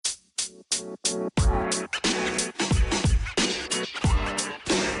Hey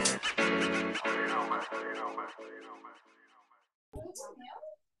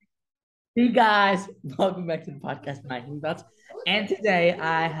guys, welcome back to the podcast, Mike and Thoughts. And today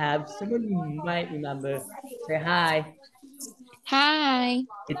I have someone you might remember. Say hi, Hi,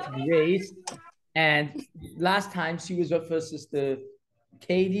 it's Grace. And last time she was with her sister,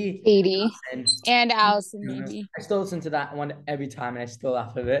 Katie. Katie And and Allison, maybe. I still listen to that one every time and I still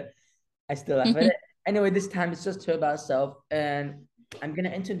laugh at it. I still laugh at it. Anyway, this time it's just her about herself. And I'm going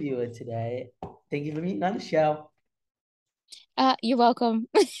to interview her today. Thank you for meeting on the show. You're welcome.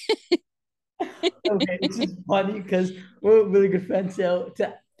 Okay, it's just funny because we're really good friends. So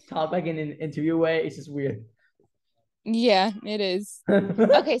to talk like in an interview way, it's just weird. Yeah, it is.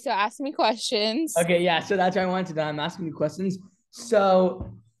 Okay, so ask me questions. Okay, yeah. So that's what I wanted to do. I'm asking you questions.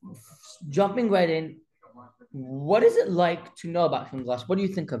 So jumping right in, what is it like to know about Human Loss? What do you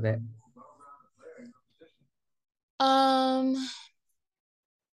think of it? Um,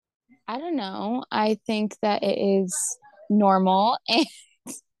 I don't know. I think that it is normal and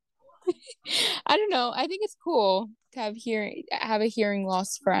I don't know. I think it's cool to have a hearing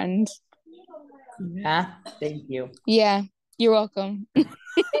loss friend. Yeah, thank you. Yeah, you're welcome. But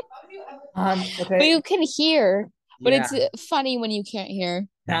Okay. you can hear, but Yeah. it's funny when you can't hear,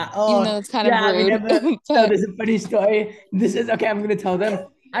 even Oh, though it's kind of yeah. We rude. never. So But there's a funny story. This is okay. I'm gonna tell them.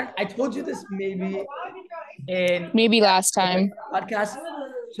 I told you this maybe in maybe last the time. podcast.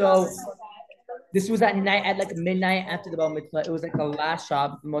 So this was at night at like midnight after the bar mitzvah. It was like the last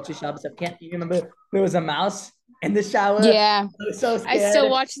shop, Mochi shop. So can't you remember there was a mouse in the shower? Yeah, I was so I still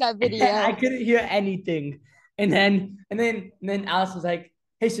scared. watch that I video. couldn't hear anything. And then Alice was like,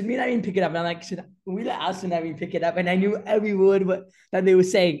 "Hey, should we not even pick it up?" And I'm like, "Should we let Alice not even pick it up?" And I knew every word that they were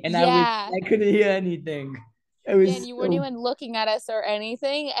saying, and Yeah. I couldn't hear anything. It Yeah, and was you weren't so even looking at us or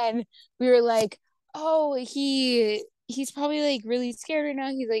anything. And we were like, oh, he's probably like really scared right now.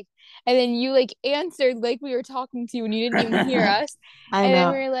 He's like, and then you like answered like we were talking to you and you didn't even hear us. I And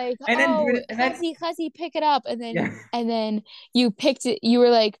then we know. were like, And then oh, and then Hussy, pick it up. And then yeah. and then you picked it. You were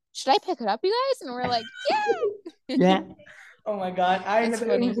like, should I pick it up, you guys? And we're like, yeah. Yeah. Oh my God. I That's remember it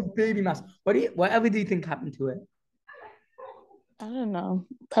funny. was a baby mouse. Whatever do you think happened to it? I don't know.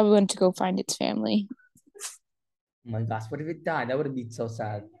 Probably went to go find its family. Oh my gosh, what if it died? That would have been so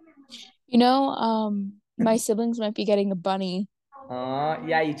sad. My siblings might be getting a bunny.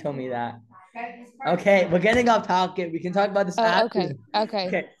 Yeah, you told me that. Okay, we're getting off topic. We can talk about this Oh, after. okay. Okay.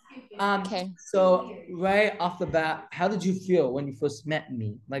 Okay. Okay. So right off the bat, how did you feel when you first met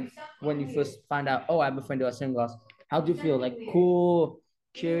me? Like when you first find out, oh, I have a friend who has sunglasses. How do you feel? Like cool,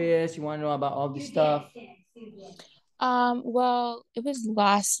 curious, you want to know about all this stuff? Well, it was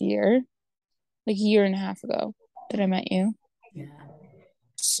last year, like a year and a half ago that I met you. Yeah.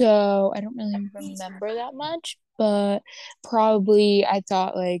 So I don't really remember that much, but probably I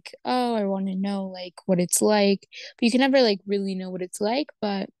thought like, oh, I want to know like what it's like. But you can never like really know what it's like,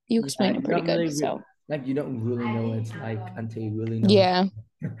 but you Yeah, explain it you pretty don't good. really So like you don't really know what it's like until you really know yeah,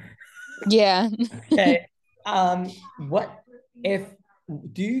 it. yeah. Okay. What if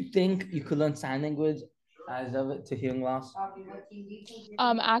do you think you could learn sign language as of it to hearing loss?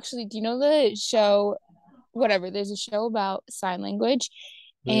 Actually, do you know the show? Whatever, there's a show about sign language,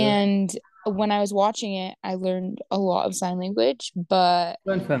 Really? and when I was watching it, I learned a lot of sign language, but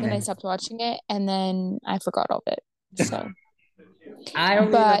Learn from then I it. stopped watching it and then I forgot all of it. So, I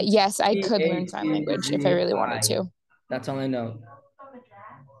only know but yes, I C could learn A sign C language if I Z really wanted I. to. That's all I know.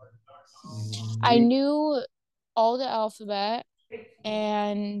 I Z. knew all the alphabet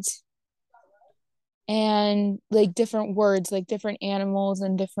and like different words, like different animals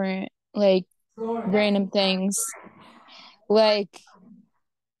and different like random things. Like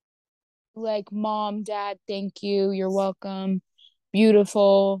mom, dad, thank you, you're welcome,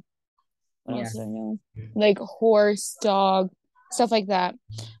 beautiful. What Yeah. else do I know? Like horse, dog, stuff like that.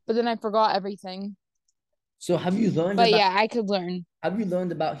 But then I forgot everything. So But yeah, I could learn. have you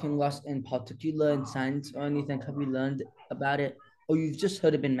learned about hearing loss in particular in science or anything? Have you learned about it? Or you've just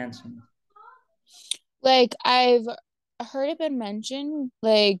heard it been mentioned? Like I've heard it been mentioned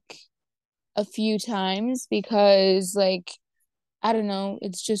like a few times because like I don't know,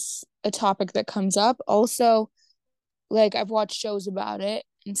 it's just a topic that comes up. Also, like I've watched shows about it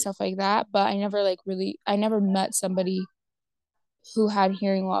and stuff like that, but I never met somebody who had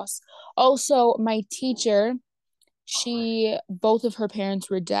hearing loss. Also, my teacher, she both of her parents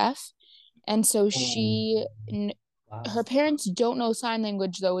were deaf, and so Oh, wow. her parents don't know sign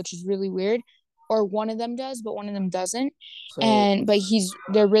language though, which is really weird. Or one of them does, but one of them doesn't. So And but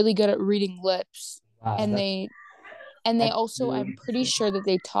they're really good at reading lips. wow, And that's they also, really I'm pretty sure that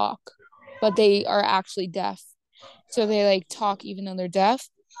they talk. but they are actually deaf. So they like talk even though they're deaf.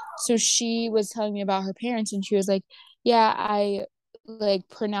 So she was telling me about her parents and she was like, "Yeah, I like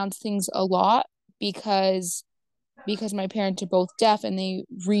pronounce things a lot because my parents are both deaf and they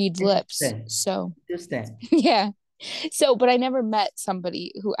read lips." Interesting. So, Interesting. yeah. So, but I never met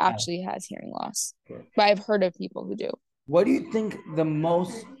somebody who Wow. actually has hearing loss. Good. But I've heard of people who do. What do you think the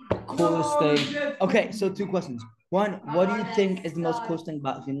most coolest thing? Okay, so two questions. One, what do you think is the most coolest thing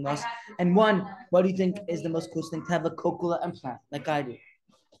about hearing loss? And one, what do you think is the most coolest thing to have a cochlear implant like I do?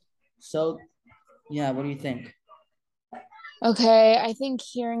 So, yeah, what do you think? Okay, I think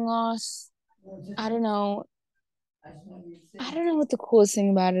hearing loss, I don't know. I don't know what the coolest thing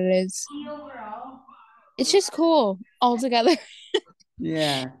about it is. It's just cool altogether.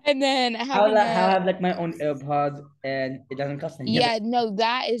 Yeah. And then How having like how I a, have like my own AirPods and it doesn't cost any of it. yeah, no,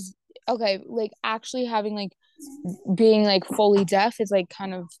 that is okay. Like actually having like being like fully deaf is like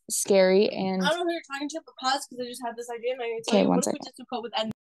kind of scary. And I don't know who you're talking to, but pause because I just had this idea and I'm gonna tell okay, you one what if we second. just took with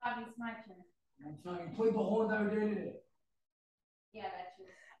Ed.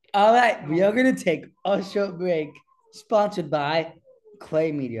 All right, we are gonna take a short break, sponsored by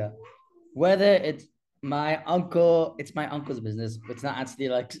Clay Media. Whether it's my uncle's business. It's not actually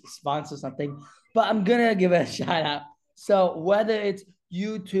like sponsor something, but I'm gonna give it a shout out. So whether it's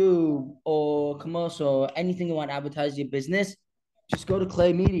YouTube or commercial, anything you want to advertise your business, just go to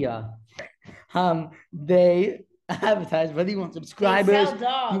Clay Media. They advertise whether you want subscribers,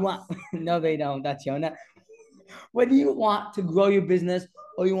 you want no, they don't. That's Yona. Whether you want to grow your business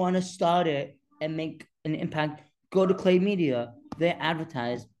or you want to start it and make an impact, go to Clay Media. They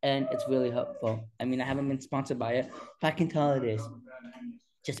advertise and it's really helpful. I mean, I haven't been sponsored by it, but I can tell it is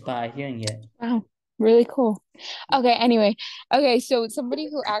just by hearing it. Wow, really cool. Okay, anyway. Okay, so somebody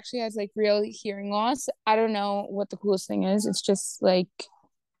who actually has like real hearing loss, I don't know what the coolest thing is. It's just like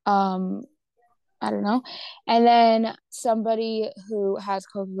um I don't know. And then somebody who has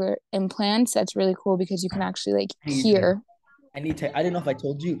cochlear implants, that's really cool because you can actually like hear. I don't know if I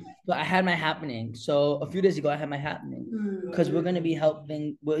told you, but I had my happening. So a few days ago, I had my happening because we're gonna be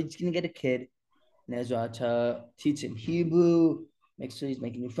helping. We're just gonna get a kid, and Ezra to teach him Hebrew, make sure he's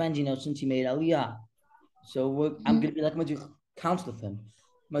making new friends. Since he made Aliyah, so I'm gonna be like Madrich, counselor for him,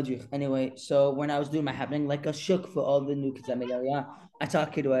 Madrich. Anyway, so when I was doing my happening, like a shook for all the new kids that made Aliyah, I saw a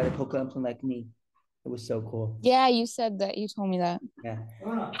kid who had a cochlear implant like me. It was so cool. Yeah, you said that. You told me that. Yeah.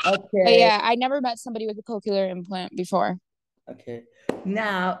 But Okay. yeah, I never met somebody with a cochlear implant before. Okay.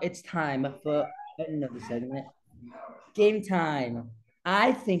 Now it's time for another segment. Game time.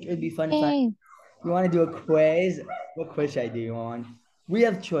 I think it would be fun if Hey. you want to do a quiz. What quiz should I do you want? We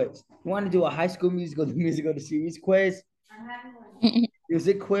have choice. You want to do a High School Musical, the musical, the series quiz,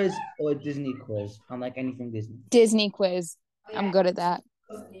 music quiz, or a Disney quiz on like anything Disney? Disney quiz. I'm good at that.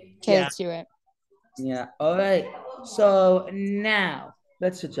 Okay, Yeah. let's do it. Yeah. All right. So now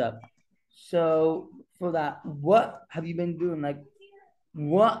let's switch up. So for that, what have you been doing? Like,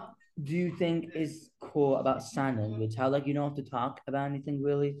 what do you think is cool about sign language? How like you don't have to talk about anything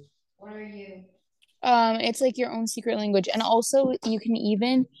really? It's like your own secret language, and also you can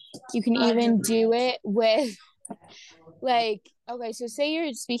even do it with like okay, so say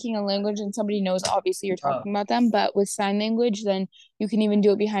you're speaking a language and somebody knows obviously you're Oh, talking about them, but with sign language, then you can even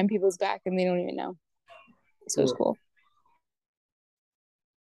do it behind people's back and they don't even know. So it's cool.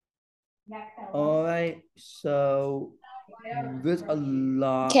 all right. So there's a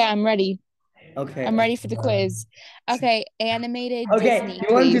lot. Okay, I'm ready. Okay. I'm ready for the quiz. Okay, animated Okay, Disney,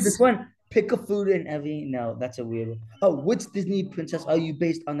 you want to do please. this one? Pick a food in every. No, that's a weird one. Oh, which Disney princess are you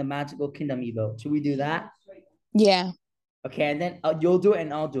based on the magical kingdom Evo? Should we do that? Yeah. Okay, and then you'll do it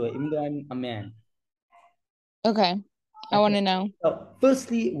and I'll do it, even though I'm a man. Okay. I Okay. want to know. So,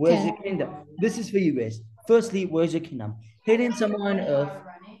 firstly, where's Okay. your kingdom? This is for you, Grace. Firstly, where's your kingdom? Hidden somewhere on Earth,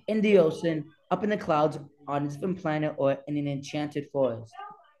 in the ocean, up in the clouds, on a different planet, or in an enchanted forest?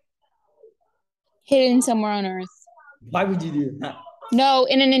 Hidden somewhere on Earth. Why would you do that? No,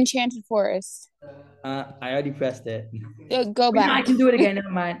 in an enchanted forest. I already pressed it. Go Wait, no, I back. can do it again. Never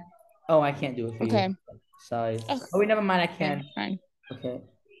mind. Oh, I can't do it for Okay. you. Sorry. Okay, Oh, wait, never mind. I can. fine. Okay.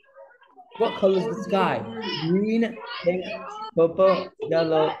 What color is the sky? Green, pink, purple,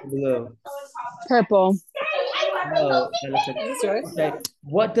 yellow, blue. Purple. No, that looks like. Okay.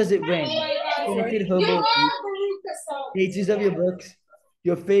 What does it rain? Scented herbal pages of your books,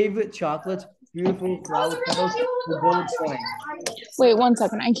 your favorite chocolates, beautiful flower petals, or gold coin. Wait, one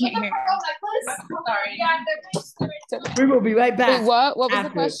second. I can't hear. We will be right back. Wait, what? What was the after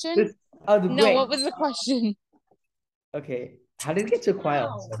question? this other No, break. what was the question? Okay. How did it get so quiet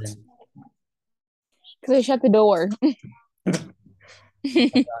all of a sudden? Because I shut the door.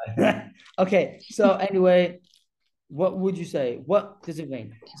 Okay, so anyway, what would you say? What does it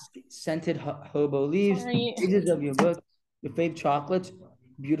rain? Scented herbal leaves, Sorry. pages of your book, your favorite chocolates,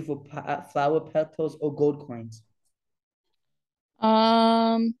 beautiful flower petals, or gold coins?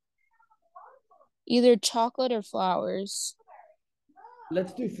 Um, Either chocolate or flowers.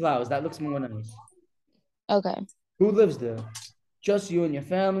 Let's do flowers. That looks more nice. Okay. Who lives there? Just you and your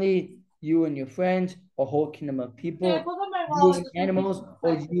family, you and your friends, a whole kingdom of people, you and animals,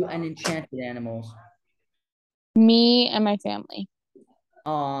 or you and enchanted animals? Me and my family.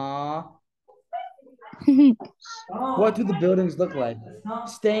 Aww. What do the buildings look like?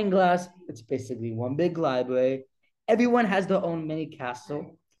 Stained glass, it's basically one big library. Everyone has their own mini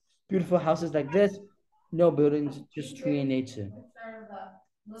castle. Beautiful houses like this, no buildings, just tree and nature.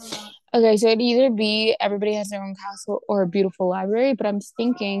 Okay, so it'd either be everybody has their own castle or a beautiful library, but I'm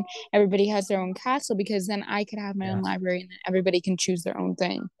thinking everybody has their own castle because then I could have my own Yes. library and then everybody can choose their own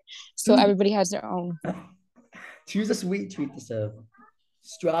thing. So everybody has their own. Choose a sweet treat to serve.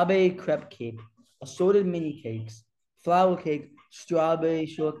 Strawberry crepe cake, assorted mini cakes, flour cake, strawberry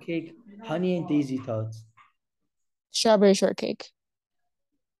shortcake, honey and daisy tarts. Strawberry shortcake.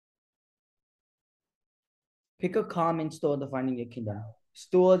 Pick a common store to find in your kingdom.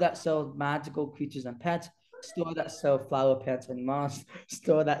 Store that sells magical creatures and pets. Store that sells flower pets and masks.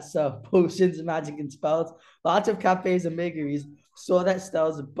 Store that sells potions, magic, and spells. Lots of cafes and bakeries. Store that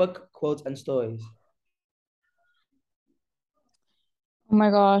sells book quotes and stories. Oh my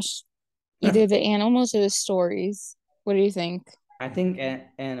gosh. Either the animals or the stories. What do you think? I think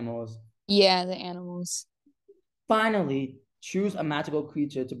animals. Yeah, the animals. Finally, choose a magical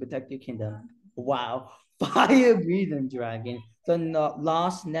creature to protect your kingdom. Wow. Fire breathing dragon, the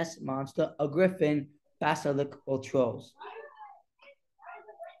lost nest monster, a griffin, basilisk, or trolls.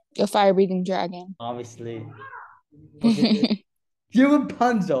 A fire breathing dragon. Obviously. Okay. You're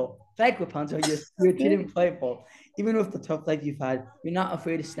Rapunzel. Thank Rapunzel. You're treating playful. Even with the tough life you've had, you're not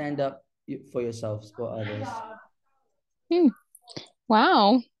afraid to stand up for yourselves or others.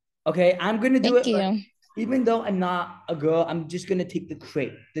 Wow. Okay, I'm gonna do Thank it. Like, you. even though I'm not a girl, I'm just gonna take the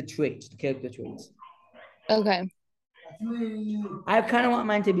traits, the character traits. Okay. I kind of want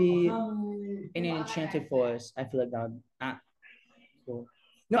mine to be in an enchanted forest. I feel like that would cool.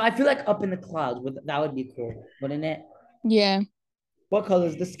 No, I feel like up in the clouds. That would be cool, wouldn't it? Yeah. What color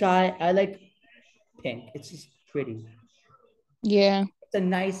is the sky? I like pink. It's just pretty. Yeah. It's a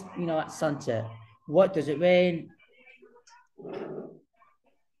nice, at sunset. What does it rain?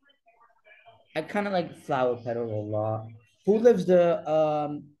 I kind of like flower petals a lot. Who lives there?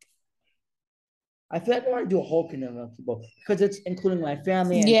 I feel like I want to do a whole kingdom of people because it's including my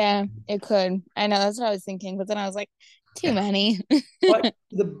family and Yeah, it could. I know that's what I was thinking, but then I was like, too many. what do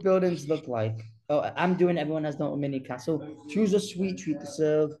the buildings look like? Oh, I'm doing everyone has their own mini castle. Choose a sweet treat to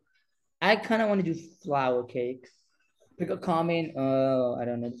serve. I kind of want to do flower cake. Pick a common. Oh, I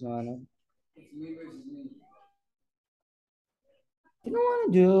don't know this one. I don't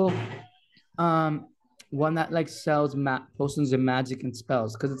want to do one that like sells potions and magic and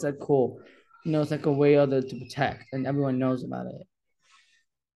spells because it's like cool. It's like a way other to protect and everyone knows about it.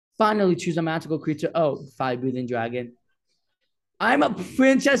 Finally, choose a magical creature. Oh, fire breathing dragon. I'm a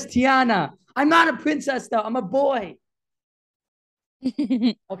Princess Tiana. I'm not a princess though. I'm a boy.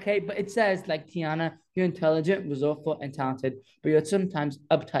 Okay, but it says like Tiana, you're intelligent, resourceful, and talented, but you're sometimes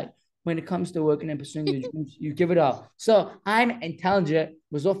uptight. When it comes to working and pursuing your dreams, you give it all. So I'm intelligent,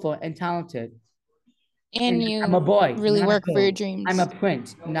 resourceful, and talented. And I'm a you boy, really not a work for your girl. I'm a dreams.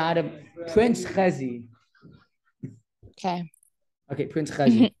 prince, not a Prince Khezi. Okay. Okay, Prince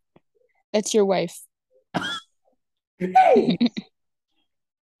Khezi. That's your wife. Hey!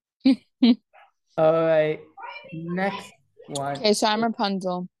 All right, next one. Okay, so I'm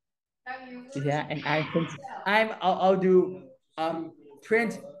Rapunzel. Yeah, and I'll do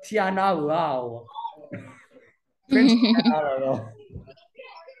Prince Tiana Lao. Prince Tiana Lao.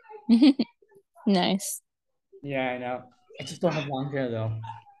 Nice. Yeah, I know. I just don't have long hair though.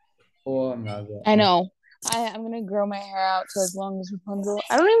 Oh, I'm not good. I know. I'm gonna grow my hair out to as long as Rapunzel.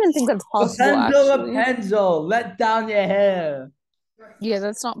 I don't even think that's possible, Rapunzel, actually. Rapunzel, let down your hair. Yeah,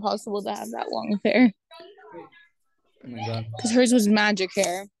 that's not possible to have that long hair. Oh my god. Because hers was magic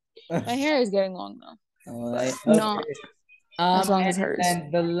hair. My hair is getting long though. All right. Not Okay. as long as hers.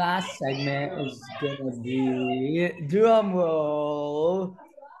 And the last segment is gonna be drum roll.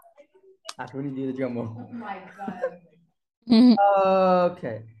 After we do the drum roll. Oh my god.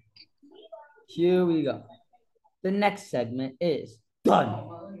 Okay. Here we go. The next segment is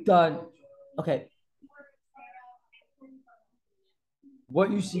done. Done. Okay.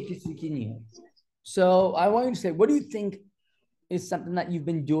 What you seek is seeking you. So I want you to say, what do you think is something that you've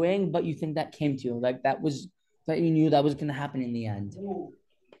been doing, but you think that came to you, like that you knew that was gonna happen in the end?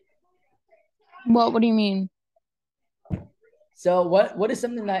 What do you mean? So what is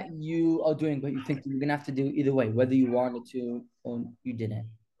something that you are doing, but you think you're gonna have to do either way, whether you wanted to or you didn't?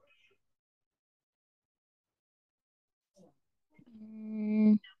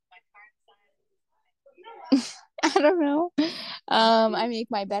 I don't know. I make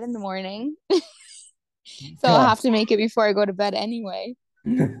my bed in the morning. So I'll have to make it before I go to bed anyway.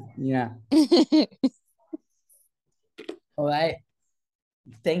 Yeah. All right.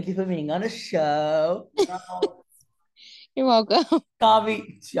 Thank you for being on the show. You're welcome.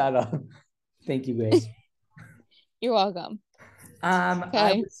 Coffee. Shut up. Thank you, Grace. You're welcome. Okay.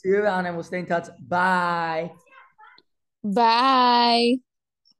 I will see you around and we'll stay in touch. Bye. Bye.